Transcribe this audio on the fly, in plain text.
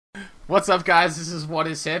What's up, guys? This is What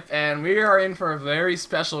Is Hip, and we are in for a very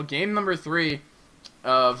special game number 3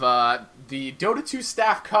 of the Dota 2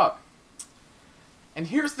 Staff Cup. And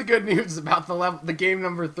here's the good news about the game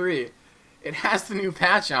number 3. It has the new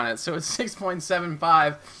patch on it, so it's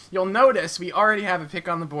 6.75. You'll notice we already have a pick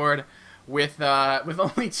on the board with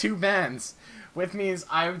only 2 bans. With me is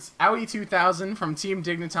Owie2000 from Team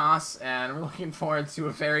Dignitas, and we're looking forward to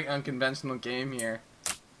a very unconventional game here.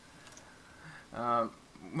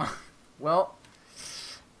 Well,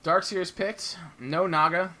 Darkseer's picked. No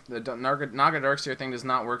Naga. The Naga Darkseer thing does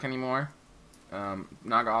not work anymore.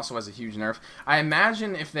 Naga also has a huge nerf. I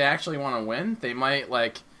imagine if they actually want to win, they might,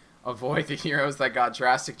 like, avoid the heroes that got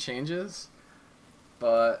drastic changes.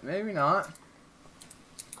 But maybe not.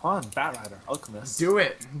 Come on, Batrider, Alchemist. Do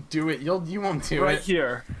it. Do it. You won't do right it.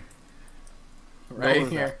 Here. Right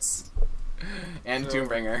here. And No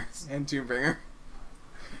Doombringer. And Doombringer.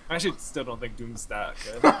 I actually still don't think Doom's that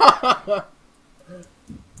good.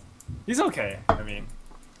 He's okay, I mean.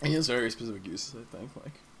 He has very specific uses, I think.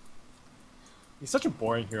 Like, he's such a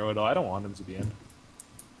boring hero, though. I don't want him to be in.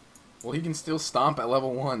 well, he can still stomp at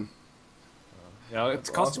level 1. Yeah,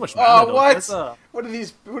 it costs awesome. too much mana, Oh, though.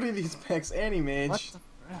 what? What are these picks? Anti-mage. What the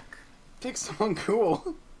frick? Pick someone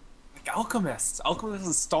cool. Like Alchemist. Alchemist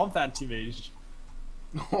is Stomp anti-mage.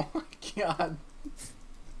 Oh my god.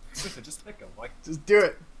 Just pick him. Like, Just do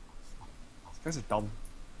it. these guys are dumb.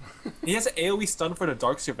 He has an AoE stun for the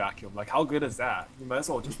Darkseer vacuum. Like, how good is that? You might as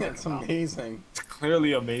well just pick That's him out. amazing. It's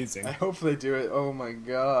clearly amazing. I hope they do it. Oh my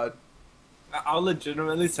god. I'll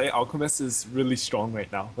legitimately say Alchemist is really strong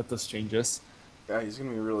right now with those changes. Yeah, he's gonna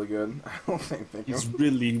be really good. I don't think He's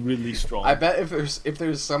really, really strong. I bet if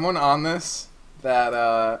there's someone on this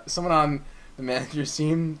that someone on the manager's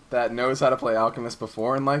team that knows how to play Alchemist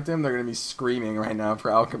before and liked him, they're gonna be screaming right now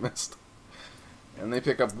for Alchemist. And they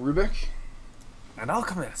pick up Rubik. An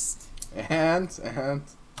Alchemist! And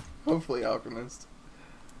hopefully Alchemist.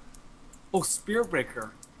 Oh, Spearbreaker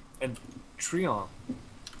and Treon.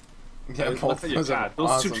 Yeah, Look both at your those are chat. Those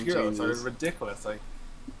awesome two heroes changes. are ridiculous. Like,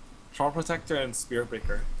 Charm Protector and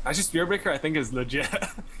Spearbreaker. Actually, Spearbreaker I think is legit.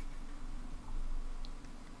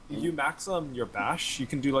 You max your bash, you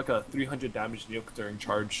can do like a 300 damage nuke during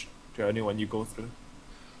charge to anyone you go through.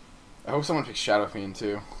 I hope someone picks Shadow Fiend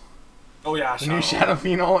too. Oh yeah, The new Shadow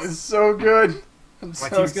Fiend ult is so good. I'm My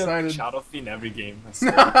so team's gonna excited. Shadow Fiend every game. I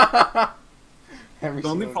swear. Every The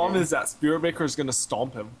only single problem game. is that Spearbreaker is gonna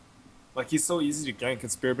stomp him. Like, he's so easy to gank, and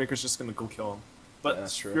Spearbreaker's just gonna go kill him. But Yeah,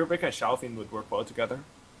 that's true. Spearbreaker and Shadow Fiend would work well together.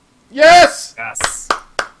 Yes! Yes!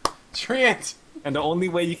 Treant! And the only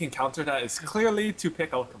way you can counter that is clearly to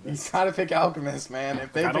pick You Alchemist. gotta pick Alchemist, man.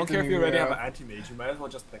 If they I don't pick care a if new you already have hero- an anti-mage, you might as well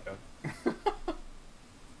just pick him.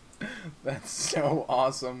 That's so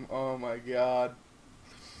awesome. Oh my god.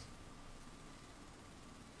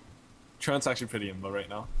 Trent's actually pretty imbo right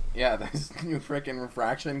now. Yeah, this new freaking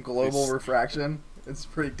refraction, global It's- refraction. It's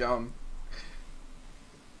pretty dumb.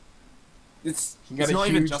 It's got a not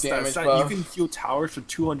even huge just that. damage It's that buff. you can heal towers for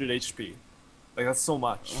 200 HP. Like, that's so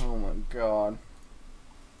much. Oh my god.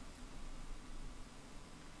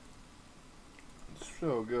 It's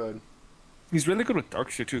so good. He's really good with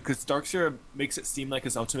Darkseer too, because Darkseer makes it seem like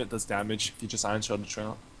his ultimate does damage if you just Iron Shell the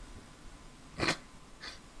trail.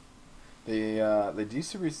 They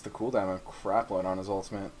decreased the cooldown a crapload on his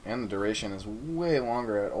ultimate, and the duration is way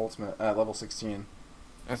longer at level 16.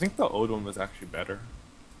 I think the old one was actually better.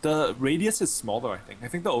 The radius is smaller, I think. I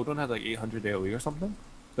think the old one had like 800 AoE or something.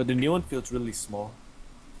 But the new one feels really small.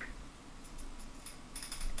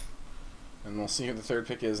 And we'll see who the third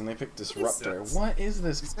pick is, and they picked Disruptor. this? What is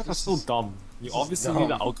this? These guys are This so is- dumb. You this is obviously need an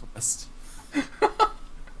dumb. Alchemist.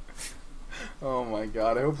 Oh my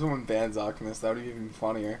god, I hope someone bans Alchemist. That would be even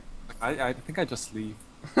funnier. I think I just leave.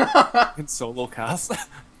 In solo cast.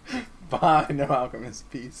 Bye, no Alchemist,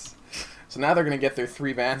 peace. So now they're gonna get their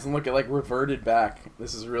 3 bans and look at, like, reverted back.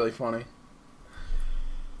 This is really funny.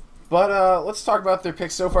 But let's talk about their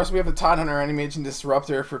picks so far. So we have the Todd Hunter Anti-Mage and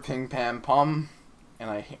Disruptor for PimPamPum.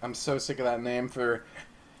 And I'm so sick of that name. For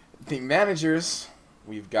the managers,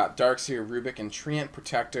 we've got Darkseer, Rubik, and Treant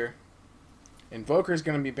Protector. Invoker's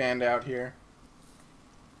gonna be banned out here.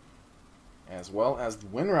 As well as the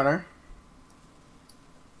Windrunner.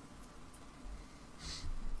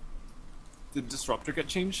 Did Disruptor get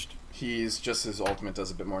changed? He's just, his ultimate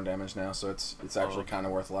does a bit more damage now, so it's actually kind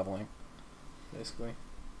of worth leveling, basically.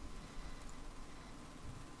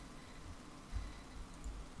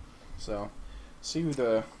 So, see who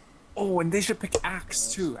the... Oh, and they should pick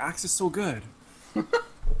Axe too. Axe is so good.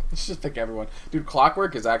 Let's just pick everyone. Dude,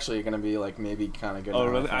 Clockwork is actually going to be, like, maybe kind of good. Oh,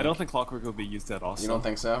 now, really? I think. don't think Clockwork will be used at all. You don't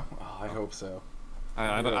think so? Oh, I hope so.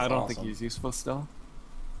 I That's don't think awesome. he's useful still.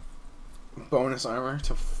 bonus armor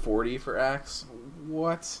to 40 for Axe.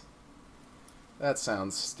 What? That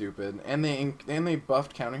sounds stupid. And they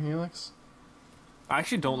buffed counter helix. I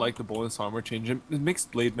actually don't like the bonus armor change. It makes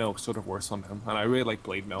blade mail sort of worse on him, and I really like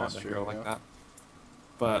blade mail on That's a true, hero yeah. like that.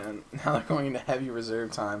 But And now they're going into heavy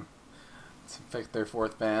reserve time to pick their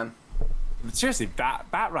 4th ban. seriously, Bat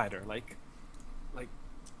Rider, like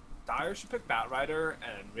Dire should pick Bat Rider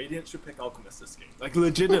and Radiant should pick Alchemist this game. Like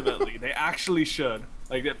legitimately, they actually should.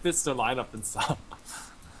 Like it fits their lineup and stuff.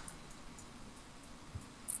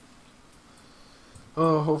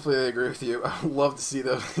 Oh, hopefully they agree with you. I would love to see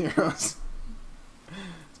those heroes.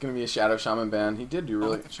 It's gonna be a Shadow Shaman ban. He did do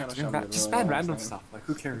really. Shadow Shaman did Just really ban well random last stuff. Like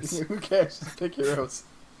who cares? time. Who cares? Just pick heroes.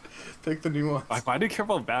 Pick the new ones. Like why do you care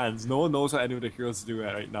about bans? No one knows what any of the heroes do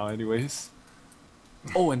right now, anyways.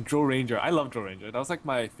 Oh, and Drow Ranger. I love Drow Ranger. That was like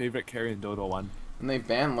my favorite carry in Dota 1. And they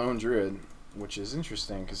banned Lone Druid, which is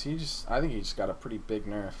interesting because I think he just got a pretty big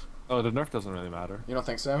nerf. Oh, the nerf doesn't really matter. You don't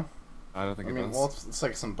think so? I don't think I it mean, does. well, it's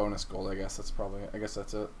like some bonus gold, I guess. I guess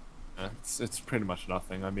that's it. Yeah, it's pretty much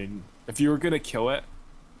nothing. I mean, if you were gonna kill it,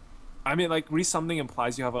 I mean, like resummoning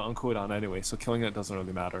implies you have an uncooldown anyway, so killing it doesn't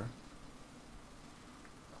really matter.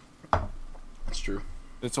 That's true.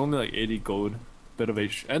 It's only like 80 gold, bit of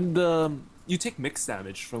H, and you take mixed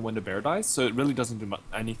damage from when the bear dies, so it really doesn't do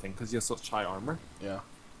anything because you have such high armor. Yeah.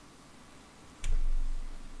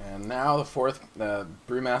 And now the 4th,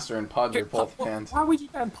 Brewmaster and Pudge are both banned. Why would you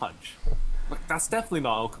ban Punch? Like that's definitely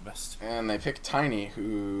not Alchemist. And they picked Tiny,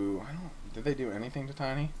 who did they do anything to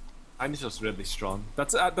Tiny? Tiny's just really strong.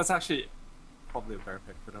 That's actually probably a bear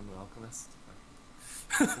pick for them, an Alchemist.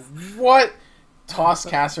 What? Toss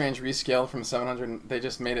cast range rescale from 700. They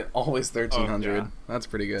just made it always 1300. Oh, yeah. That's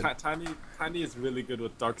pretty good. Tiny is really good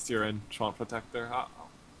with Darkseer and Tron Protector.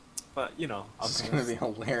 But you know, This is Alchemist,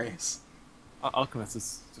 gonna be hilarious. Alchemist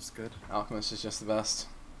is just good. Alchemist is just the best.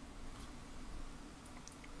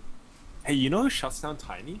 Hey, you know who shuts down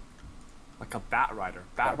Tiny? Like a Bat Rider.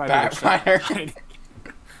 Bat Rider. Bat Rider. Tiny.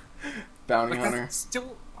 Bounty Like, Hunter. that's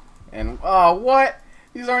still. And oh, what?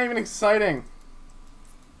 These aren't even exciting.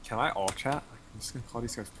 Can I all chat? Like, I'm just gonna call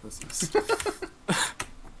these guys pussies.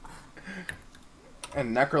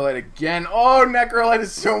 And Necrolite again. Oh, Necrolite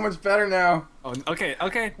is so much better now. Oh, okay. No,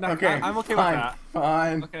 Okay, I'm okay fine, with that.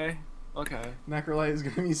 Fine. Okay. Necrolite is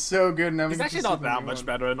gonna be so good. Now He's actually not that much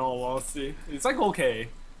better in all honesty. He's like okay.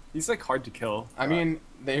 He's like hard to kill. I mean,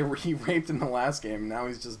 he raped in the last game. Now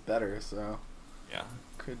he's just better. So Yeah.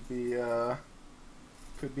 could be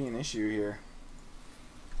an issue here.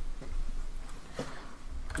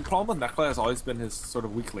 The problem with Necla has always been his sort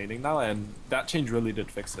of weak laning now, and that change really did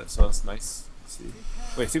fix it, so it's nice to see.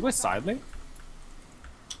 Wait, is he going side lane?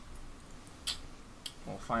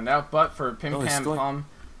 We'll find out. But for he's going- PimPamPum,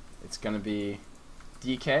 it's gonna be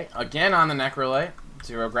DK again on the Necrolite,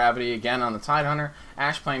 Zero Gravity again on the Tidehunter,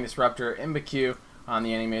 Ash playing Disruptor, Imbaku on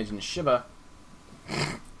the Anti-Mage, and Shiba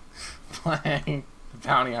playing the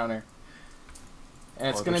Bounty Hunter. And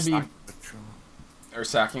it's gonna be or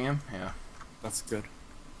sacking him, yeah. That's good.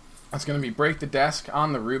 It's going to be Break the Desk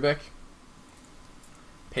on the Rubik.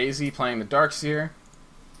 Paisy playing the Darkseer.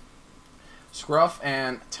 Scruff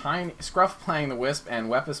playing the Wisp, and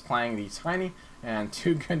Weppus playing the Tiny. And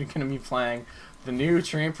Too Good are going to be playing the new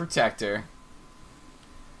Treant Protector.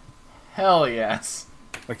 Hell yes.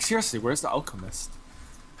 Like seriously, where's the Alchemist?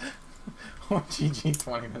 Oh, GG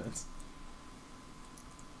 20 minutes.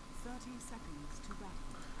 30 seconds to battle.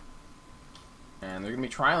 And they're going to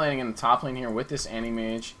be tri-laning in the top lane here with this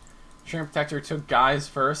Anti-Mage. Treant Protector took guys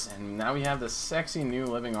first, and now we have the sexy new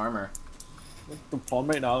Living Armor. The problem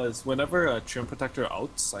right now is whenever a Treant Protector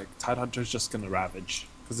outs, like Tidehunter's just gonna Ravage.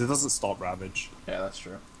 Because it doesn't stop Ravage. Yeah, that's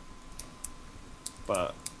true.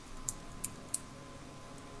 But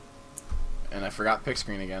And I forgot pick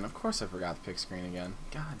screen again. Of course I forgot the pick screen again.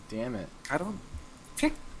 God damn it. I don't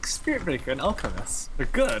pick Spirit Breaker and Alchemist. They're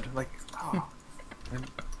good. Like they're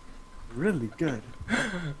really good.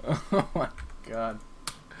 Oh my god.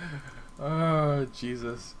 Oh,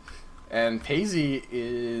 Jesus. And Paisy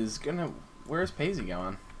is gonna... Where's Paisy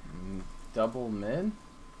going? Double mid?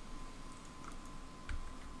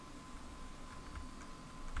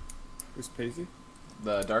 Who's Paisy?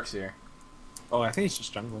 The Darkseer. Oh, I think he's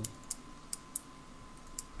just jungling.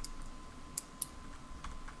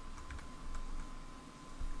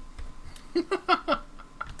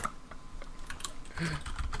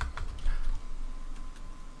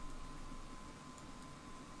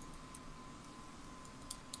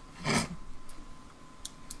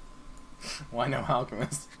 Why no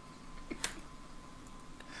Alchemist?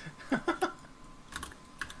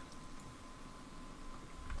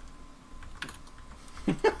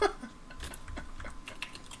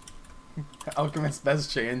 Alchemist does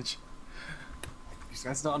change. These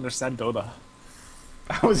guys don't understand Dota.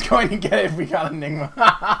 I was going to get it if we got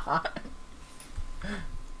Enigma.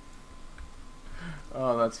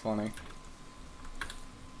 Oh, that's funny.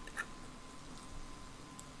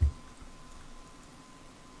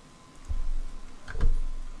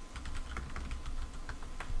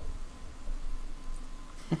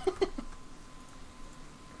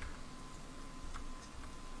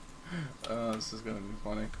 Oh, this is gonna be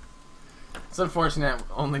funny. It's unfortunate.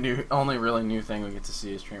 Only really new thing we get to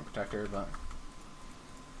see is Treant Protector, but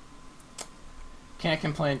can't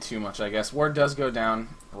complain too much, I guess. Ward does go down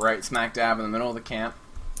right smack dab in the middle of the camp,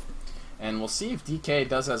 and we'll see if DK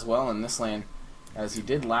does as well in this lane as he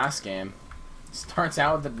did last game. Starts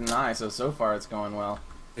out with the deny, so far it's going well.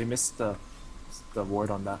 They missed the ward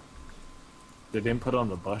on that. They didn't put it on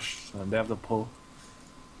the bush, and they have the pull,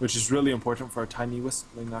 which is really important for a tiny wisp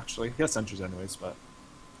lane. Actually, he has sentries anyways, but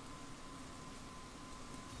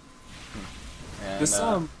And, this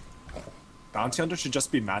bounty hunter should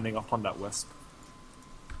just be manning up on that wisp.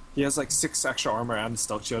 He has like 6 extra armor and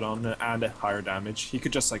stealth shield on it and a higher damage. He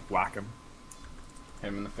could just like whack him. hit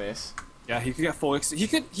him in the face. Yeah, he could get full. He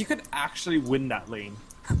could actually win that lane.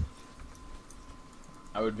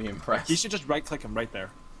 I would be impressed. He should just right click him right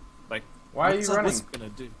there. Like, Why are what's you that running? wisp gonna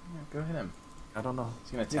do? Yeah, go hit him. I don't know.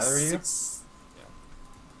 He's gonna He has tether you? 6, yeah.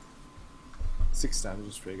 6 damage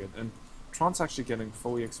is pretty good. And Tron's actually getting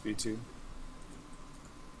full EXP too.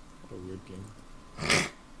 What a weird game.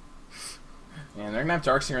 And they're gonna have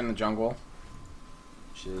Darkseer in the jungle,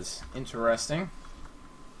 which is interesting.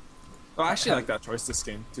 Oh, I actually like that choice this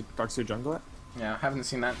game to Darkseer jungle it. Yeah, haven't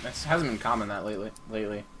seen that. It hasn't been common that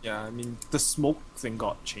lately. Yeah, I mean the smoke thing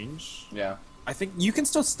got changed. Yeah. I think you can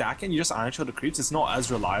still stack it and you just iron shield the creeps. It's not as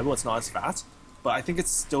reliable, it's not as fast, but I think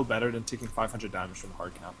it's still better than taking 500 damage from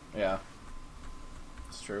hard camp. Yeah.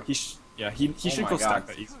 It's true. He should Oh my go God. stack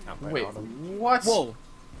that easy camp right Wait, now. what?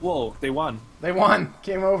 Whoa, they won. They won.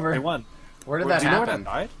 Game over. They won. Where did Wait, that do you know where happen? that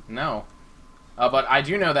died? No. But I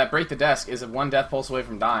do know that Break the Desk is 1 death pulse away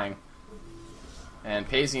from dying. And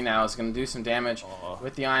Paisley now is going to do some damage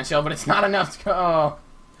with the Iron Shell, but it's not enough to go. Oh.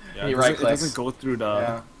 Yeah, He it right clicks. doesn't go through the...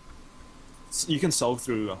 Yeah. You can solve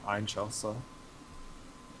through Iron Shell, so...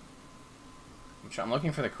 I'm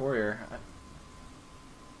looking for the courier.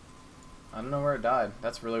 I don't know where it died.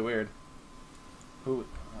 That's really weird. Who?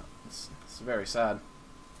 It's very sad.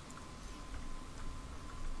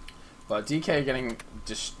 But DK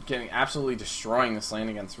getting absolutely destroying this lane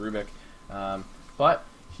against Rubik. But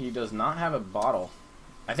he does not have a bottle.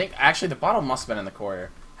 I think actually the bottle must have been in the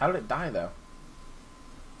courier. How did it die though?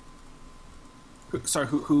 Sorry,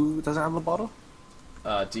 who doesn't have a bottle?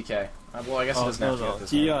 DK. Well, I guess it doesn't have to no. get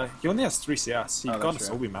this He one. he only has 3 CS. He Oh, got a that's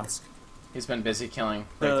true. Sobi mask. He's been busy killing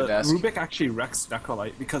Break the Desk. Rubik actually wrecks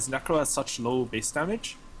Necrolite because Necro has such low base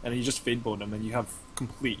damage, and you just fade bone him, and you have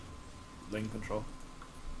complete lane control.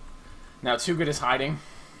 Now Too Good is hiding.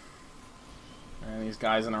 And these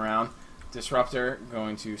guys in around. Disruptor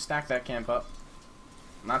going to stack that camp up.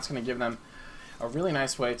 And that's going to give them a really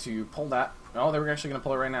nice way to pull that. Oh, they were actually going to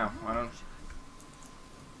pull it right now. I don't.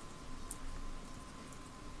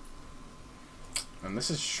 And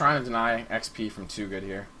this is trying to deny XP from Too Good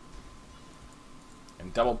here.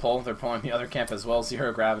 And double pull. They're pulling the other camp as well.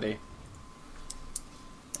 0 gravity.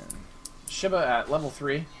 And Shiba at level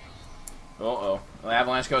 3. Uh-oh. The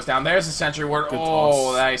avalanche goes down. There's the sentry ward. Good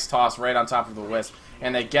Oh, toss. nice toss right on top of the wisp.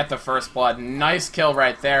 And they get the first blood. Nice kill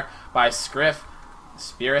right there by Scriff.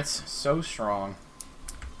 Spirits, so strong.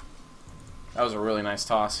 That was a really nice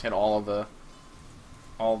toss. Hit all of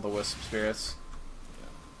the wisp spirits.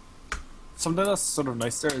 Something that's sort of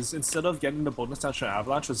nice there is instead of getting the bonus damage from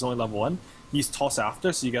Avalanche, which is only level 1, you toss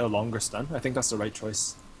after so you get a longer stun. I think that's the right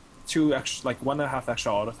choice. 2 extra, like 1.5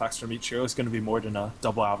 extra auto attacks from each hero is going to be more than a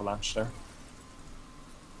double Avalanche there.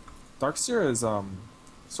 Darkseer is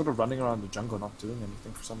sort of running around the jungle not doing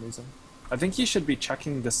anything for some reason. I think he should be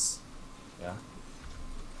checking this. Yeah.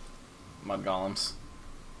 Mud golems.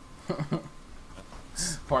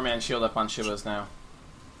 Poor man shield up on Shibas now.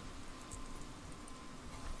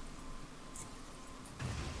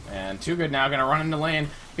 And Too Good now going to run into lane.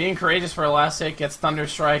 Being courageous for a last hit, gets Thunder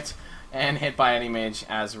Striked and hit by any mage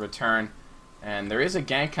as a return. And there is a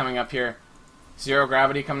gank coming up here. 0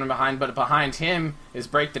 gravity coming behind, but behind him is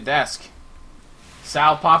Break the Desk.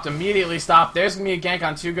 Sal popped, immediately stopped. There's going to be a gank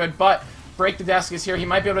on Too Good, but Break the Desk is here. He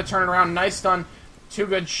might be able to turn it around. Nice stun. Too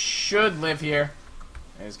Good should live here.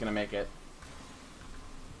 And he's going to make it.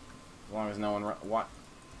 As long as no one... What?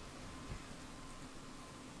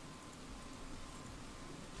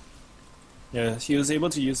 Yeah, he was able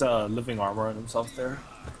to use living armor on himself there.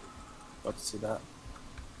 About to see that.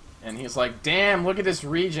 And he's like, damn, look at this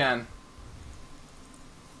regen.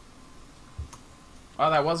 Oh,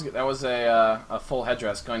 that was a full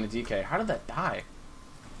headdress going to DK. How did that die?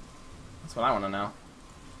 That's what I want to know.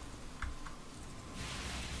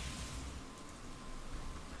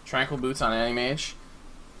 Tranquil Boots on Animage.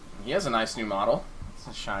 He has a nice new model. It's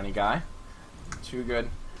a shiny guy. Too good.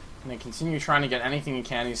 Gonna continue trying to get anything he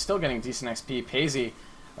can. He's still getting decent XP. Paisy,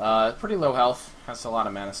 pretty low health. Has a lot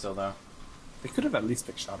of mana still, though. They could have at least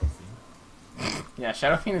picked Shadow Fiend. Yeah,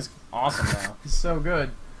 Shadow Fiend is awesome now. He's so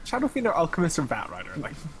good. Shadow Fiend or Alchemist or Bat Rider.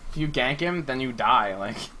 Like, if you gank him, then you die.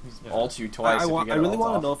 Like, he ults you twice. I really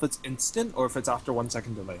want to off. know if it's instant or if it's after 1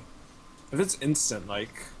 second delay. If it's instant,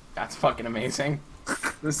 like... That's fucking amazing.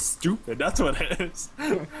 This is stupid. That's what it is.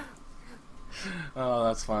 Oh,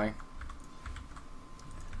 that's funny.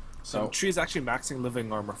 So Tree's actually maxing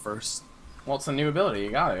living armor first. Well, it's a new ability.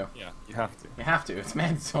 You got to. Yeah, you have to. You have to. It's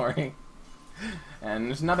mandatory. And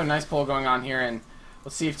there's another nice pull going on here, and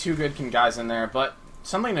let's see if Too Good can guys in there. But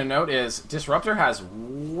something to note is Disruptor has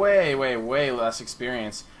way, way, way less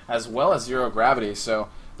experience, as well as zero gravity. So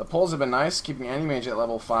the pulls have been nice, keeping Anti-Mage at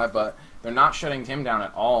level 5, but they're not shutting him down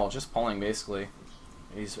at all. Just pulling, basically.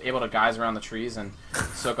 He's able to guys around the trees and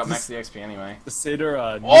soak up next to the XP anyway. The Satyr,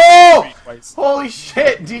 oh! Holy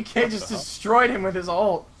shit! DK just destroyed him with his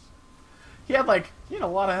ult. He had a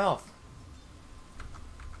lot of health.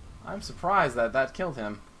 I'm surprised that killed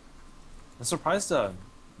him. I'm surprised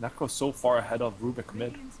Necro's so far ahead of Rubik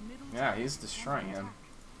mid. Yeah, he's destroying him.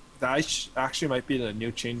 That actually might be the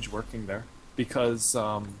new change working there. Because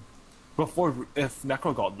before, if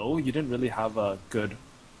Necro got low, you didn't really have a good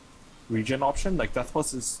regen option. Like Death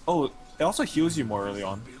Pulse is... Oh, it also heals you more early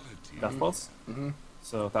on. Death Pulse.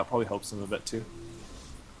 So that probably helps him a bit too.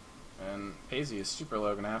 And Paisy is super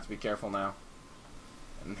low, gonna have to be careful now.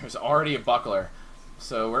 And there's already a buckler.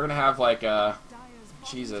 So we're gonna have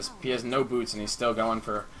Jesus, he has no boots and he's still going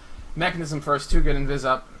for Mechanism first. Too Good Invis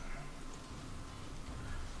up.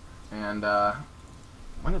 And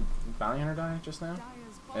when did Bounty Hunter die just now?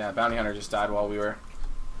 Yeah, Bounty Hunter just died while we were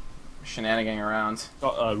shenaniganing around.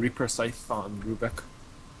 Got Reaper Scythe on Rubik.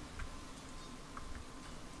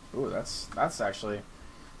 Ooh, that's actually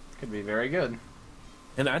could be very good.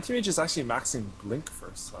 And Anti-Mage is actually maxing Blink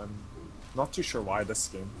first. I'm not too sure why this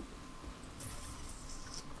game.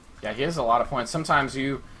 Yeah, he has a lot of points. Sometimes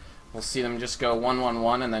you will see them just go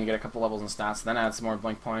 1-1-1 and then get a couple levels in stats, then add some more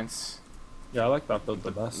Blink points. Yeah, I like that build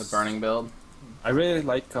the best. The burning build. I really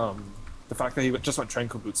like the fact that he just went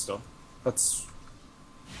Tranquil Boots though. It's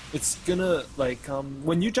gonna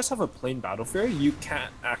when you just have a plain Battle Fury, you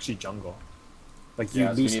can't actually jungle. Like you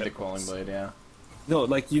lose. You need the Quelling Blade, yeah. No,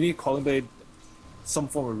 you need Quelling Blade, some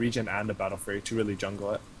form of regen, and a Battle Fury to really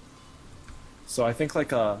jungle it. So I think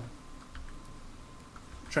Tranquil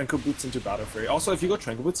Boots into Battle Fury. Also, if you go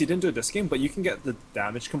Tranquil Boots, you didn't do it this game, but you can get the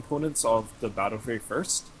damage components of the Battle Fury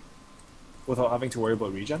first, without having to worry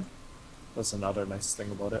about regen. That's another nice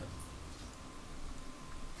thing about it.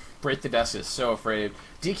 Break the Desk is so afraid.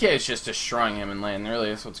 DK is just destroying him in lane. Really,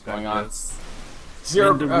 that's what's going on.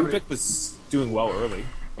 Zero. The Rubik was doing well early.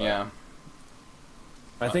 Yeah.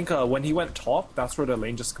 I think when he went top, that's where the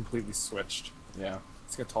lane just completely switched. Yeah.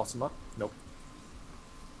 He's gonna toss him up. Nope.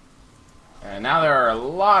 And now there are a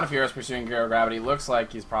lot of heroes pursuing Zero Gravity. Looks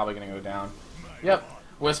like he's probably going to go down. Yep.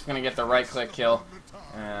 Wisp going to get the right-click kill.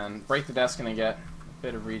 And Break the Desk going to get a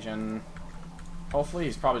bit of regen. Hopefully,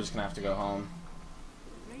 he's probably just going to have to go home.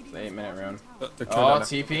 It's the 8-minute rune. Oh,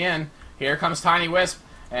 TP in. Here comes Tiny Wisp.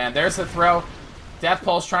 And there's the throw. Death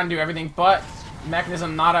Pulse trying to do everything, but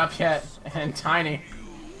Mechanism not up yet. And Tiny.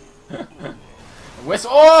 Wisp.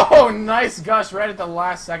 Oh, nice gush right at the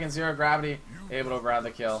last second. Zero Gravity able to grab the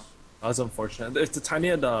kill. That was unfortunate. If the Tiny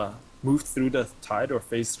had moved through the tide or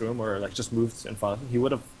phased through him or just moved in front of him, he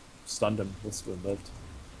would have stunned him. This would have lived.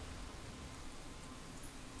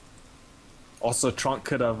 Also, Trunk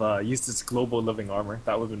could have used his global living armor.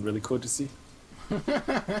 That would have been really cool to see.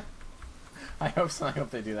 I hope so. I hope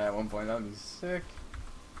they do that at one point. That would be sick.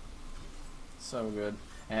 So good.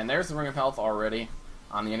 And there's the Ring of Health already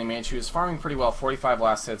on the Anti-Mage, who's farming pretty well. 45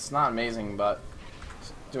 last hits. Not amazing, but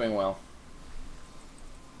doing well.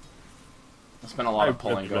 There's been a lot of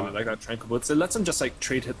pulling going. I really like that Tranquil Boots. It lets him just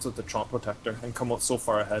trade hits with the Tromp Protector and come out so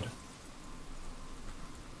far ahead.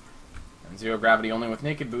 And Zero Gravity only with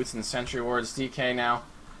Naked Boots and Sentry Wards. DK now,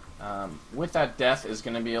 with that death, is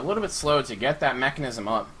going to be a little bit slow to get that Mechanism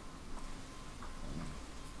up.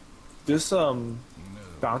 This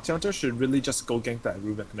Bounty Hunter should really just go gank that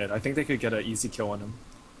Rubik mid. I think they could get an easy kill on him.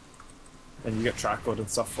 And you get track code and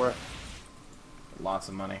stuff for it. Lots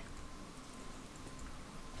of money.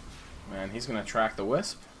 Man, he's going to track the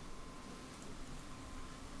Wisp.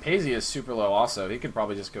 Paisley is super low also. He could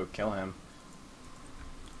probably just go kill him.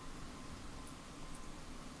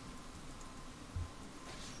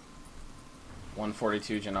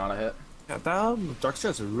 $142 Janata hit. Yeah, that Darkseer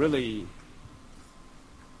is a really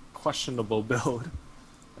questionable build,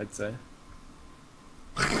 I'd say.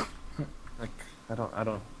 Like, I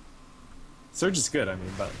don't. Surge is good, I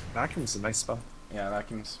mean, but Vacuum's a nice spell. Yeah,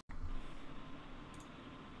 Vacuum's.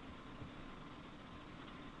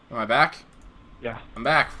 Am I back? Yeah. I'm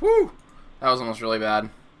back. Woo! That was almost really bad.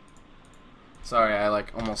 Sorry, I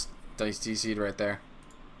like almost dice DC'd right there.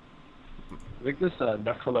 I think this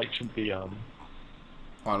Necrolite should be Hold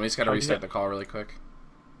on, we just gotta restart the call really quick.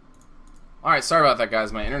 Alright, sorry about that,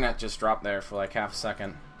 guys. My internet just dropped there for like half a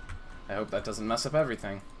second. I hope that doesn't mess up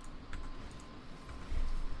everything.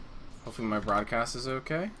 Hopefully my broadcast is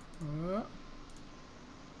okay.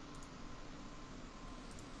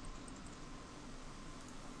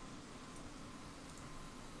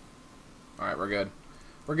 Alright, we're good.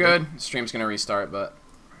 We're good. Stream's gonna restart, but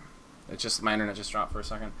it's just my internet just dropped for a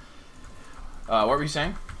second. What were you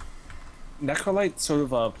saying? Necrolite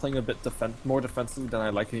sort of playing a bit more defensively than I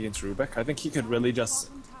like against Rubik. I think he could really just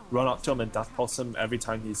run up to him and death pulse him every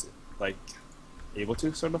time he's like able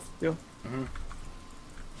to, sort of deal. Mm-hmm.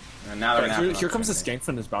 And now they're here comes the skank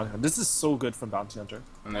from his bounty hunter. This is so good from bounty hunter.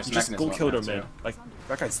 And there's just go kill their mid. Like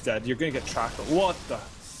that guy's dead. You're gonna get tracked. What the?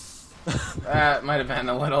 That might have been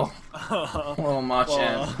a little much.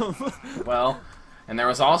 Well, and there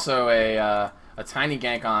was also a tiny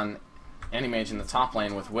gank on Animage in the top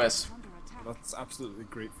lane with Wisp. That's absolutely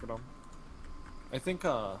great for them. I think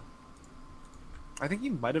he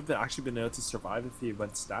might have actually been able to survive if he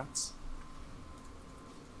went stats.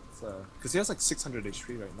 Because he has like 600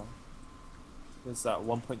 HP right now. There's that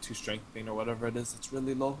 1.2 strength thing or whatever it is. It's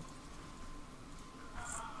really low.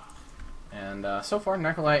 And so far,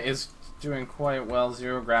 Necrolite is doing quite well.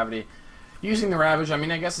 0 gravity. Using the Ravage, I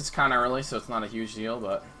mean, I guess it's kind of early, so it's not a huge deal,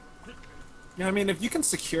 but... Yeah, I mean, if you can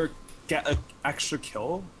get an extra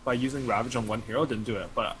kill by using Ravage on one hero, then do it,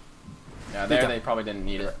 but... Yeah, they probably didn't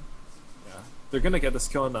need it. Yeah, they're gonna get this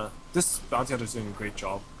kill, and this Bounty Hunter's doing a great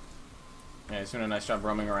job. Yeah, he's doing a nice job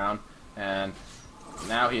roaming around, and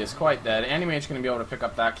now he is quite dead. Animage's going to be able to pick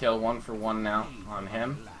up that kill 1 for 1 now on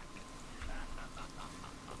him.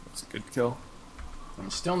 That's a good kill.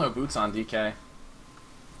 And still no boots on DK.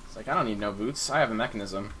 It's like, I don't need no boots. I have a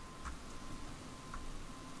mechanism.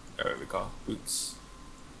 There we go. Boots.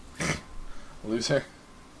 Loser.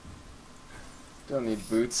 Don't need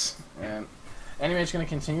boots. And Animage's going to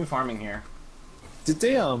continue farming here. Did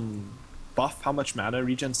they buff how much mana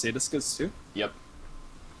regen Sadist gets too? Yep.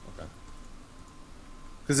 Okay.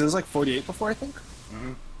 Because it was like 48 before, I think?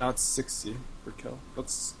 Mm-hmm. Now it's 60 per kill.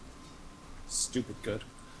 That's stupid good.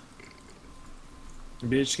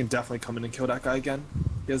 BH can definitely come in and kill that guy again.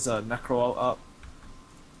 He has a Necro up.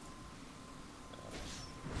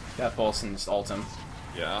 That Pulse and just ult him.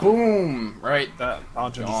 Yeah. Boom! Right. That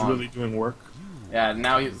Bounty is really doing work. Yeah,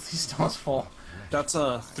 now he still has full. That's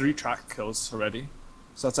 3 track kills already.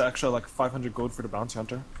 So that's an extra like 500 gold for the Bounty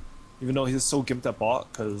Hunter. Even though he's so gimped at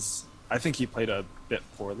bot, because I think he played a bit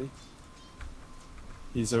poorly.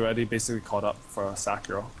 He's already basically caught up for a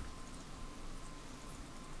Sakura.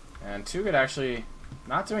 And Too Good actually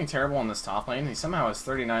not doing terrible in this top lane. He somehow has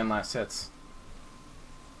 39 last hits.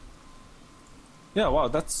 Yeah, wow,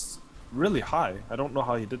 that's really high. I don't know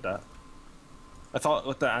how he did that. I thought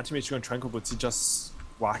with the Anti-Mage going Tranquil Boots, he just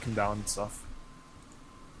whack him down and stuff.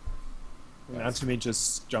 And Anti-Mage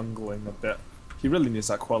is jungling a bit. He really needs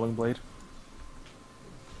that Quelling Blade.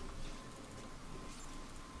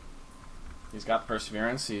 He's got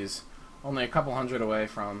Perseverance. He's only a couple hundred away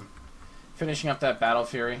from finishing up that Battle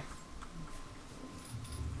Fury.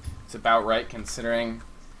 It's about right considering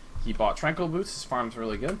he bought Tranquil Boots. His farm's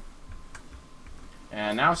really good.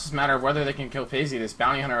 And now it's just a matter of whether they can kill Paisley. This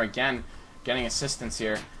Bounty Hunter again getting assistance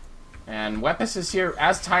here. And Wepis is here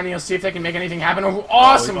as Tiny. You'll see if they can make anything happen. Oh,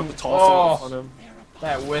 awesome! On him.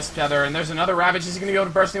 That Wisp Tether. And there's another Ravage. Is he going to be able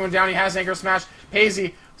to burst anyone down? He has Anchor Smash.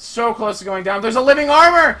 Paisley so close to going down. There's a Living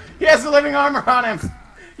Armor! He has the Living Armor on him!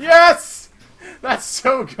 Yes! That's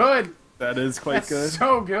so good! That is quite good. That's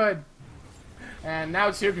so good. And now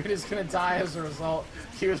Too Good is going to die as a result.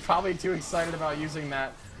 He was probably too excited about using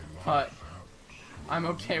that. But I'm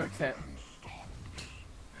okay with it.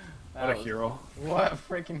 What a hero. What a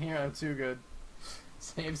freaking hero, Too Good.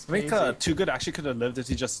 Saves I think Too Good actually could have lived if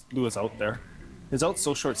he just blew his out there. His out's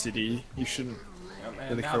so short CD, you shouldn't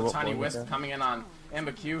really care now what Tiny Wisp coming in on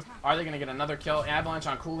Amba Q. Are they going to get another kill? Avalanche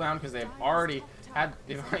on cooldown because they've already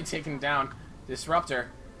taken down Disruptor.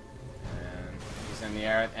 And he's in the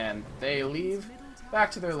air, and they leave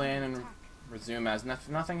back to their lane and resume as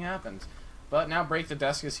nothing happened. But now Break the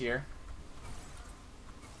Desk is here.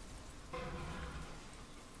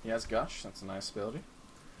 He has Gush. That's a nice ability.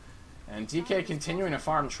 And DK continuing to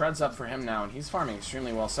farm. Treads up for him now, and he's farming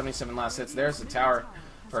extremely well. 77 last hits. There's the tower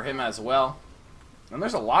for him as well. And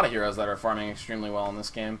there's a lot of heroes that are farming extremely well in this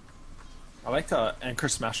game. I like Anchor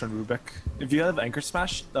Smash on Rubik. If you have Anchor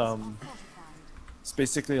Smash, it's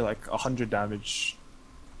basically like 100 damage.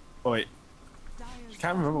 Oh wait, I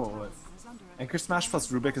can't remember what it was. Anchor Smash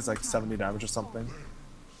plus Rubik is like 70 damage or something.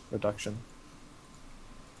 Reduction.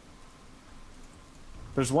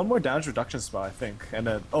 There's one more damage reduction spell, I think. And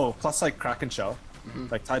then, oh, plus like Kraken Shell.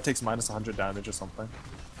 Like Tide takes minus 100 damage or something.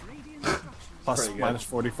 Plus minus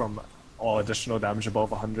 40 from all additional damage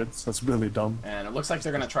above 100, so it's really dumb. And it looks like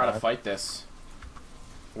they're going to try to fight this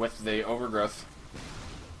with the Overgrowth.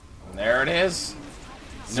 And there it is.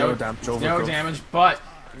 No damage, no damage, but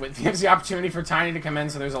it gives the opportunity for Tiny to come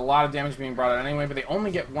in, so there's a lot of damage being brought out anyway, but they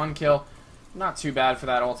only get one kill. Not too bad for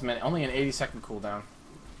that ultimate. Only an 80-second cooldown.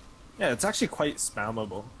 Yeah, it's actually quite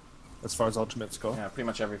spammable as far as ultimates go. Yeah, pretty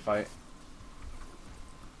much every fight.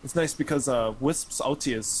 It's nice because Wisp's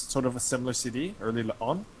ulti is sort of a similar CD early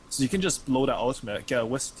on, so you can just blow that ultimate, get a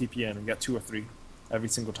Wisp TP in, and get 2 or 3 every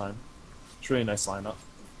single time. It's a really nice lineup.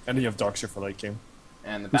 And then you have Darkseer for late game.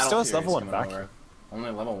 And the He still Battle has level 1 Fury is back. coming over.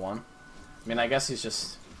 Only level 1. I mean, I guess he's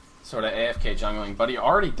just sort of AFK jungling, but he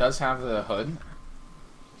already does have the hood,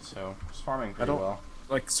 so he's farming pretty well.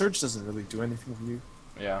 Like, Surge doesn't really do anything for you.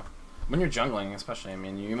 Yeah. When you're jungling, especially, I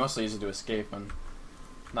mean, you mostly use it to escape and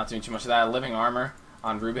not doing too much of that. Living armor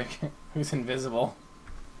on Rubik, who's invisible.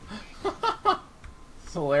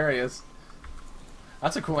 It's hilarious.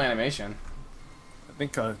 That's a cool animation. I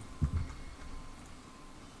think,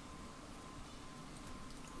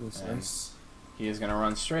 nice. He is going to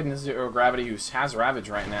run straight into Zero Gravity, who has Ravage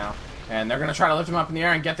right now. And they're going to try to lift him up in the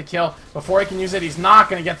air and get the kill. Before he can use it, he's not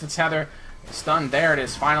going to get the tether. Stunned. There it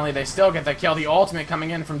is. Finally, they still get the kill. The ultimate coming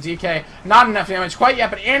in from DK. Not enough damage quite yet,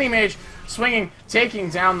 but Anti-Mage swinging, taking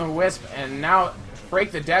down the Wisp. And now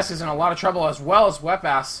Break the Desk is in a lot of trouble, as well as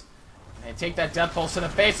Wepass. They take that Death Pulse to the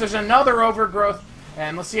face. There's another Overgrowth.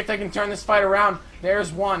 And let's see if they can turn this fight around.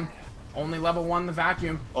 There's one. Only level 1 the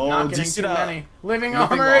vacuum. Oh, not did getting you see too that? many. Living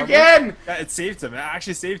armor again! Yeah, it saved him. It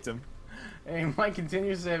actually saved him. And he might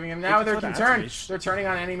continue saving him. Now they're turning. They're turning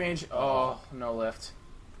on Anti-Mage. Oh, no lift.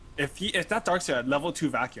 If that Darkseer had level 2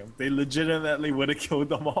 vacuum, they legitimately would have killed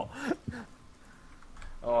them all.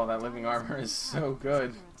 Oh, that living armor is so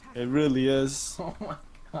good. It really is. Oh my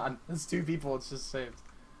god. That's 2 people, it's just saved.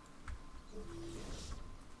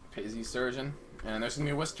 Pizzy Surgeon. And there's going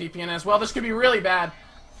to be a Wisp TP in as well. This could be really bad.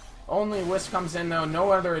 Only Wisp comes in, though.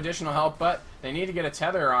 No other additional help, but they need to get a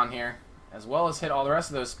tether on here, as well as hit all the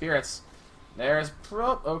rest of those spirits. There's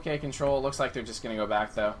okay control. Looks like they're just going to go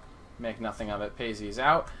back, though. Make nothing of it. Paisley's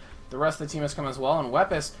out. The rest of the team has come as well, and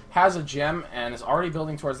Wepass has a gem and is already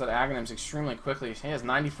building towards that Aghanims extremely quickly. He has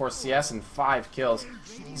 94 CS and 5 kills.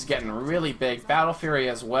 He's getting really big. Battle Fury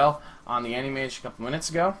as well on the Anti-Mage a couple minutes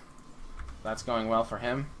ago. That's going well for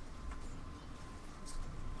him.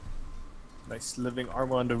 Nice living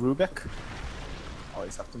armor on the Rubik.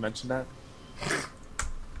 Always have to mention that.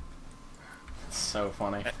 It's so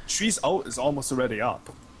funny. Tree's ult is almost already up.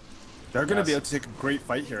 They're going to be able to take a great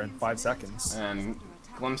fight here in 5 seconds. And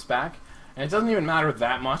glimpse back. And it doesn't even matter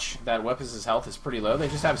that much that Wepass' health is pretty low. They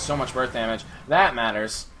just have so much burst damage. That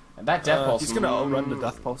matters. And that Death Pulse... He's going to outrun the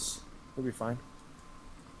Death Pulse. He'll be fine.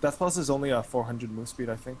 Death Pulse is only a 400 move speed,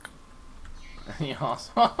 I think.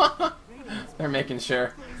 They're making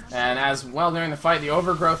sure. And as well during the fight, the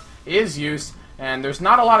Overgrowth is used. And there's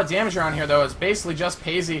not a lot of damage around here, though. It's basically just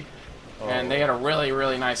Paisley. And they had a really,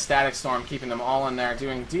 really nice Static Storm, keeping them all in there,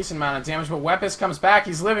 doing a decent amount of damage. But Wepass comes back.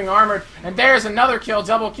 He's living armored. And there's another kill,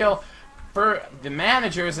 double kill for the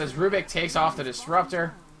managers as Rubik takes off the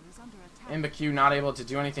Disruptor. MBQ not able to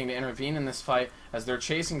do anything to intervene in this fight as they're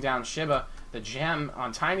chasing down Shiba. The gem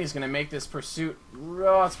on Tiny is going to make this pursuit.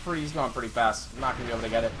 Oh, he's going pretty fast. Not going to be able to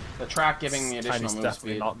get it. The track giving the additional Tiny's move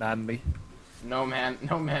definitely speed. not manly. No man.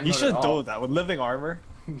 He should have dove that with living armor.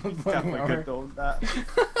 Definitely could dove that.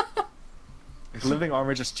 Living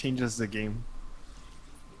armor just changes the game.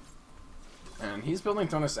 And he's building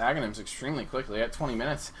Thronus Aghanims extremely quickly at 20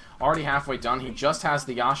 minutes. Already halfway done. He just has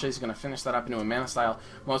the Yasha. He's going to finish that up into a Mana Style,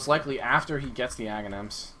 most likely after he gets the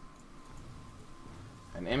Aghanims.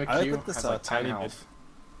 And MQ has like 10 health.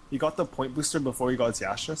 He got the point booster before he got his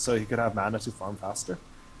Yasha, so he could have mana to farm faster.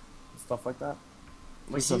 Stuff like that.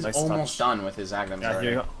 Like he's nice almost done with his Aghanims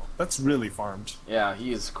already. That's really farmed. Yeah,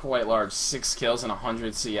 he is quite large. 6 kills and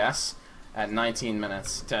 100 CS at 19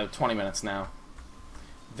 minutes to 20 minutes now.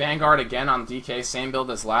 Vanguard again on DK, same build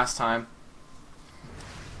as last time.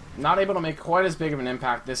 Not able to make quite as big of an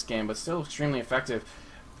impact this game, but still extremely effective.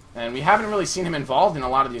 And we haven't really seen him involved in a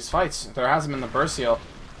lot of these fights. There hasn't been the burst heal.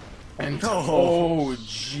 And oh,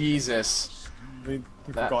 Jesus. I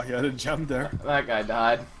forgot he had a gem there. That guy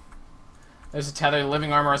died. There's a tether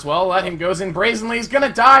living armor as well. Let him goes in brazenly. He's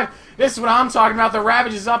gonna dive. This is what I'm talking about. The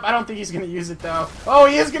Ravage is up. I don't think he's gonna use it though. Oh,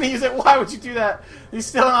 he is gonna use it. Why would you do that? He's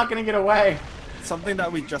still not gonna get away. Something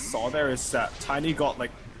that we just saw there is that Tiny got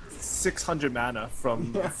like 600 mana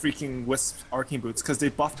from freaking Wisp Arcane Boots because they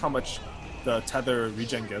buffed how much the tether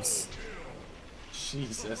regen gives.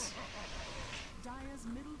 Jesus.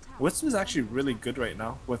 Wisp is actually really good right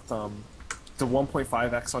now with the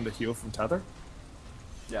 1.5x on the heal from tether.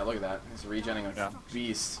 Yeah, look at that. He's regenning like a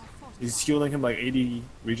beast. He's healing him like 80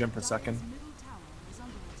 regen per second.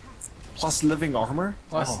 Plus living armor.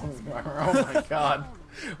 Plus living armor. Oh my god.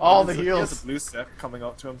 All the heals. He has a blue stick coming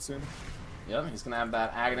out to him soon. Yep, he's going to have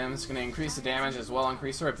that Aghanim. It's going to increase the damage as well,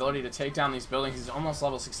 increase her ability to take down these buildings. He's almost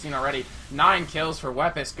level 16 already. 9 kills for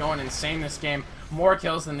Wepis, going insane this game. More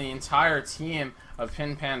kills than the entire team of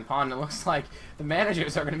PimPamPum. It looks like the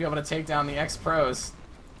managers are going to be able to take down the ex-pros.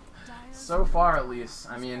 So far, at least.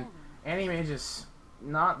 I mean, Anti-Mage is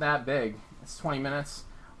not that big. It's 20 minutes.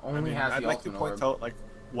 Only has the I'd like to point out, like,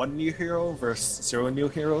 1 new hero versus 0 new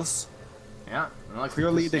heroes. Yeah.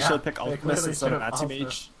 Clearly, they should pick Alchemist instead of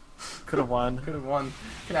Anti-Mage. Could have won. Could have won.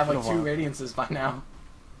 Could have like 2 Radiances by now.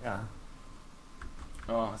 Yeah.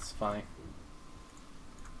 Oh, that's funny.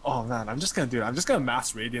 Oh man, I'm just gonna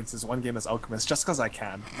mass Radiances one game as Alchemist just because I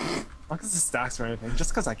can. Not because it stacks or anything,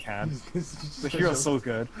 just because I can. The hero's so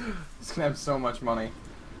good. He's gonna have so much money.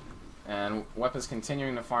 And Wepis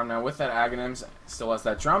continuing to farm now with that Aghanims. Still has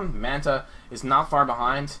that drum. Manta is not far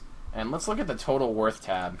behind. And let's look at the total worth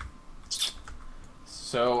tab.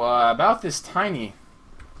 So, about this Tiny,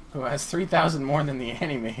 who has 3,000 more than the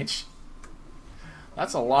Anti-Mage.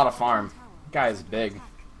 That's a lot of farm. That guy is big.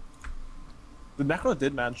 The Necro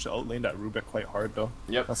did manage to outlane that Rubik quite hard though.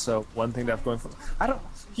 Yep. That's one thing they have going for.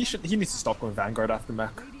 He needs to stop going Vanguard after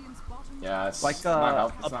mech. Yeah, it's like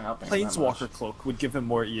not helping Planeswalker Cloak would give him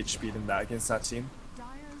more EHP than that against that team.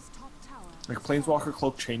 Like Planeswalker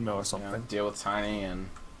Cloak Chainmail or something. Yeah, deal with Tiny and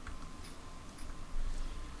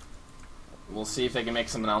we'll see if they can make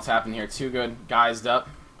something else happen here. 2 good guys up.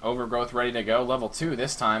 Overgrowth ready to go. Level 2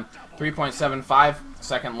 this time. 3.75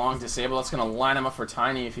 second long disable. That's going to line him up for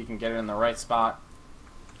Tiny if he can get it in the right spot.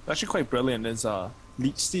 Actually quite brilliant is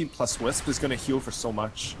Leech Seed plus Wisp is going to heal for so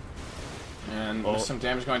much. And there's some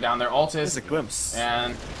damage going down there. Altis. There's a glimpse.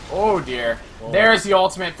 And, oh dear. Whoa. There's the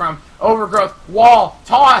ultimate from Overgrowth. Wall.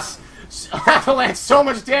 Toss. Avalanche. So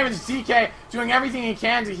much damage. DK doing everything he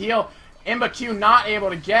can to heal. Imba not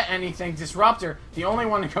able to get anything. Disruptor, the only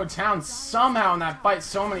one to go down somehow in that fight.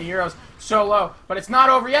 So many heroes, so low. But it's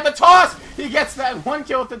not over yet. The toss! He gets that 1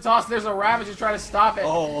 kill with the toss. There's a Ravage to try to stop it.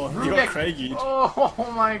 Oh, you got Craigie.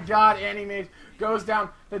 Oh my god, Anti-Mage goes down.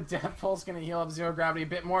 The Death Pulse going to heal up Zero Gravity a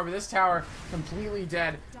bit more. But this tower, completely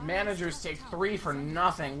dead. Managers take 3 for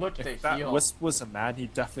nothing. Look at the heal. If that Wisp was a man, he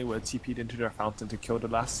definitely would have TP'd into their fountain to kill the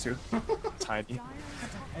last 2. Tiny.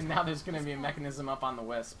 And now there's going to be a mechanism up on the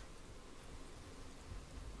Wisp.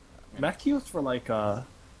 Mech heals for like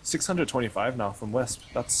 625 now from Wisp.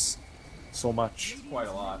 That's so much. Quite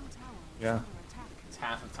a lot. Yeah. It's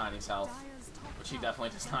half of Tiny's health, which he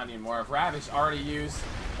definitely does not need more of. Ravage already used.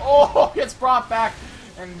 Oh, gets brought back.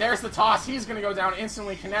 And there's the toss. He's going to go down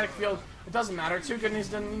instantly. Kinetic field. It doesn't matter. 2 goodness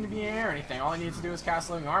doesn't need to be in air or anything. All he needs to do is cast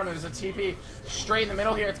Living Armor. There's a TP straight in the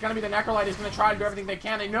middle here. It's going to be the Necrolite. He's going to try to do everything they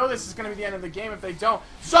can. They know this is going to be the end of the game if they don't.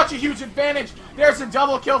 Such a huge advantage. There's a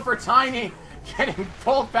double kill for Tiny. Getting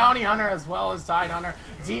both Bounty Hunter as well as Tide Hunter.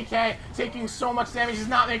 DK taking so much damage. He's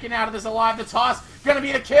not making it out of this alive. The toss going to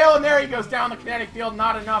be the kill. And there he goes down the kinetic field.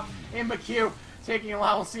 Not enough. Imba taking a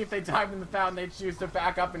lot. We'll see if they dive in the fountain. They choose to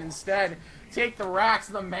back up and instead take the racks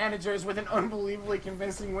of the managers with an unbelievably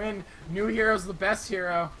convincing win. New hero's the best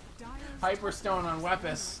hero. Hyperstone on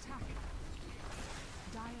Wepis.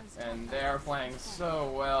 And they're playing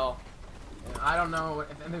so well. And I don't know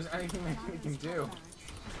if there's anything they can do.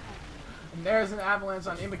 And there's an avalanche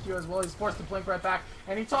on Imba as well. He's forced to blink right back.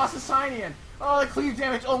 And he tosses Tiny in. Oh, the cleave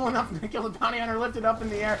damage almost enough to kill the Bounty Hunter. Lifted up in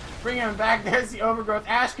the air. Bringing him back. There's the Overgrowth.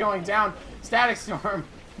 Ash going down. Static Storm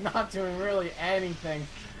not doing really anything.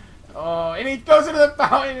 Oh, and he goes into the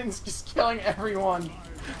fountain and is just killing everyone.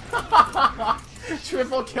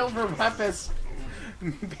 Triple kill for Wepis.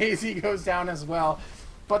 Basie goes down as well.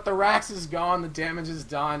 But the Rax is gone. The damage is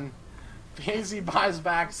done. Basie buys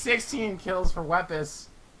back 16 kills for Wepis.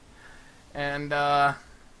 And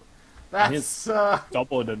that's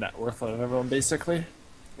double the net worth of everyone basically.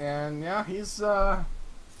 And yeah, he's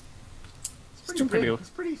pretty big.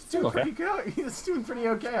 He's doing pretty good. He's doing pretty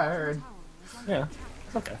okay, I heard. Yeah,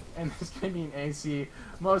 it's okay. And there's going to be an AC,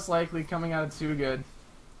 most likely coming out of Too Good.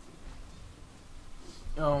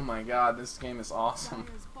 Oh my god, this game is awesome.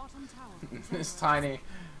 This Tiny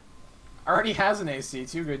already has an AC,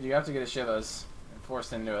 Too Good. You have to get a Shivas and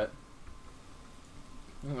forced into it.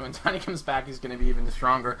 When Tiny comes back, he's going to be even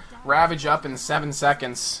stronger. Ravage up in 7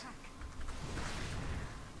 seconds.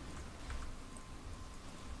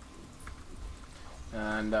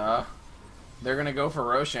 And they're going to go for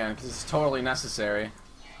Roshan because it's totally necessary.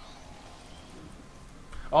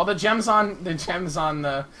 All the gems on the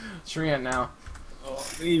Treant now. Oh,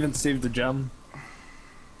 they even saved the gem.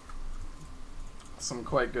 Some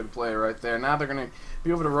quite good play right there. Now they're going to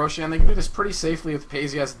be over to Roshan. They can do this pretty safely with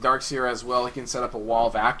Paisy as Darkseer as well. He can set up a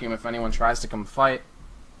wall vacuum if anyone tries to come fight.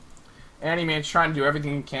 Animate's trying to do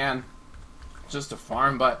everything he can just to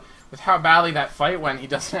farm, but with how badly that fight went, he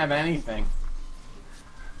doesn't have anything.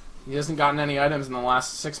 He hasn't gotten any items in the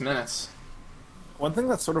last 6 minutes. One thing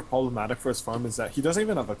that's sort of problematic for his farm is that he doesn't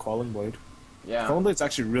even have a Quelling Blade. Yeah. Quelling Blade's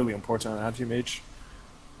actually really important on Anti-Mage.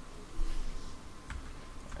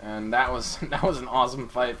 And that was an awesome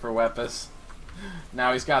fight for Wepis.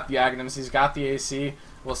 Now he's got the Aghanims, he's got the AC.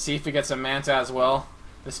 We'll see if he gets a Manta as well.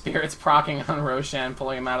 The Spirit's proccing on Roshan,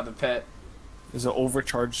 pulling him out of the pit. There's an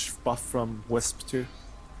overcharge buff from Wisp too.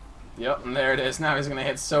 Yep, and there it is. Now he's going to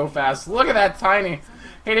hit so fast. Look at that Tiny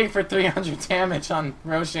hitting for 300 damage on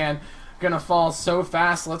Roshan. Going to fall so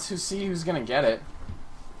fast. Let's see who's going to get it.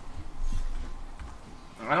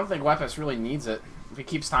 I don't think Wepis really needs it. If he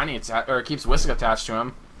keeps keeps Whisk attached to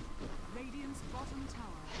him.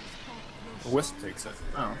 Wisp takes it.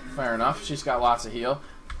 Oh, fair enough. She's got lots of heal.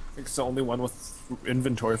 I think it's the only one with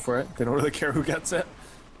inventory for it. They don't really care who gets it.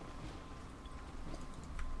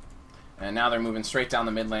 And now they're moving straight down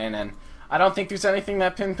the mid lane, and I don't think there's anything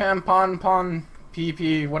that PimPamPum,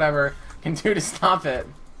 PP, whatever, can do to stop it.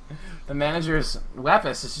 The manager's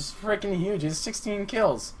Wepis is just freaking huge. He has 16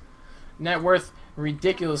 kills. Net worth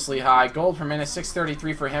ridiculously high. Gold per minute,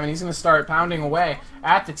 633 for him, and he's going to start pounding away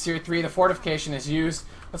at the tier 3. The fortification is used.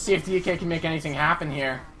 Let's see if DK can make anything happen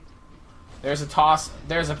here. There's a toss.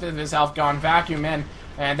 There's a bit of his health gone. Vacuum in.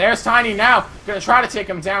 And there's Tiny now. Going to try to take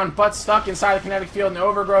him down, but stuck inside the kinetic field. And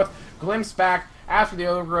Overgrowth glimpse back after the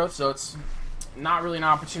Overgrowth, so it's not really an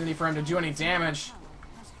opportunity for him to do any damage.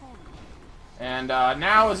 And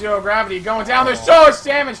now Zero Gravity going down. There's so much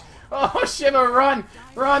damage. Oh, Shiva, run!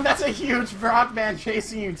 Run! That's a huge rock band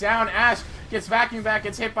chasing you down. Ash gets vacuumed back,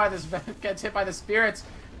 gets hit by the spirits.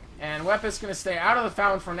 And Wepis going to stay out of the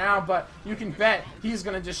fountain for now, but you can bet he's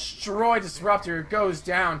going to destroy Disruptor. It goes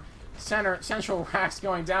down. Central Racks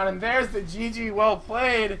going down, and there's the GG. Well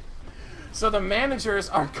played. So the managers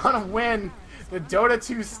are going to win the Dota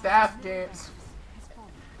 2 staff games.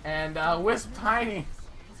 And Wisp Tiny,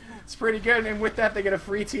 it's pretty good. And with that, they get a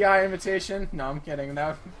free TI invitation. No, I'm kidding.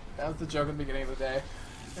 That was the joke at the beginning of the day.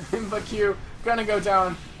 But Q going to go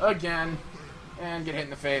down again and get hit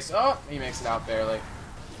in the face. Oh, he makes it out barely.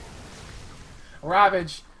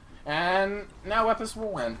 Ravage. And now Wepis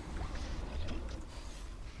will win.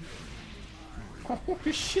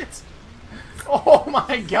 Holy shit. Oh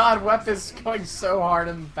my god, Wepis going so hard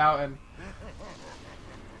in the fountain.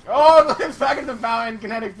 Oh, it's back in the fountain,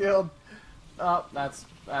 kinetic field. Oh, that's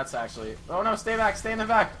actually... Oh no, stay back, stay in the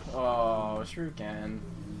back. Oh, Shuriken.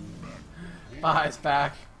 Buys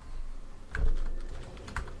back.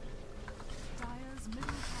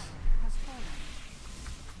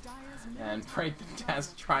 And Prey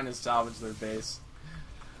Task trying to salvage their base.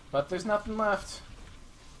 But there's nothing left.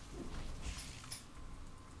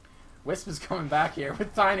 Wisp is coming back here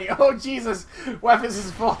with Tiny. Oh, Jesus! Wepis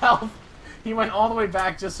is full health. He went all the way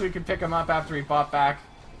back just so he could pick him up after he bought back.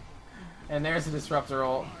 And there's the Disruptor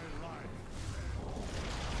ult.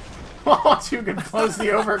 Oh, Too Good close the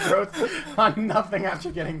Overgrowth on nothing after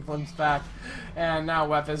getting glimpsed back. And now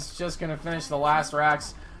Wepis just going to finish the last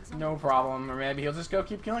racks. No problem. Or maybe he'll just go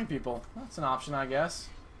keep killing people. That's an option, I guess.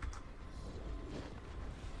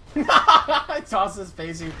 I toss his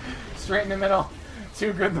facey straight in the middle.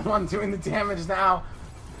 Too Good, the one doing the damage now.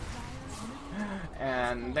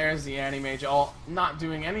 And there's the Anti-Mage ult, not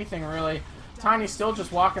doing anything really. Tiny's still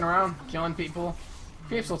just walking around, killing people.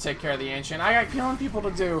 Creeps will take care of the Ancient. I got killing people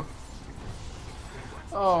to do.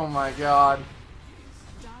 Oh my god.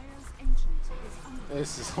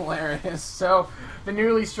 This is hilarious. So, the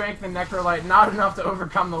newly strengthened Necrolite, not enough to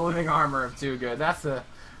overcome the living armor of Too Good. That's the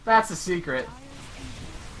secret.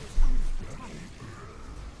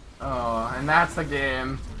 Oh, and that's the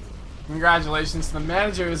game. Congratulations to the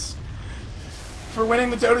managers for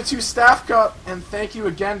winning the Dota 2 Staff Cup, and thank you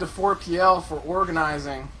again to 4PL for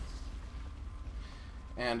organizing.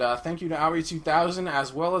 And thank you to Auri2000,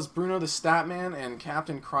 as well as Bruno the Statman and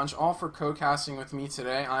Captain Crunch, all for co-casting with me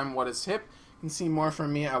today. I'm What Is Hip. You can see more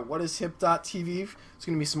from me at whatiship.tv. There's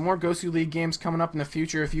going to be some more Ghostly League games coming up in the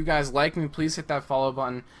future. If you guys like me, please hit that follow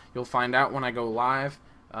button. You'll find out when I go live.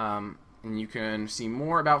 And you can see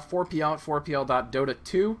more about 4PL at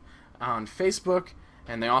 4pl.dota2 on Facebook.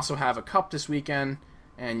 And they also have a cup this weekend,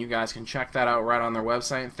 and you guys can check that out right on their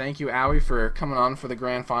website. And thank you, Aui, for coming on for the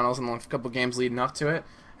grand finals and the couple games leading up to it.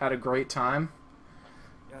 Had a great time.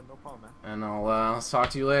 Yeah, no problem, man. And I'll talk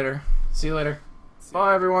to you later. See you later.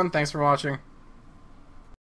 Bye, everyone. Thanks for watching.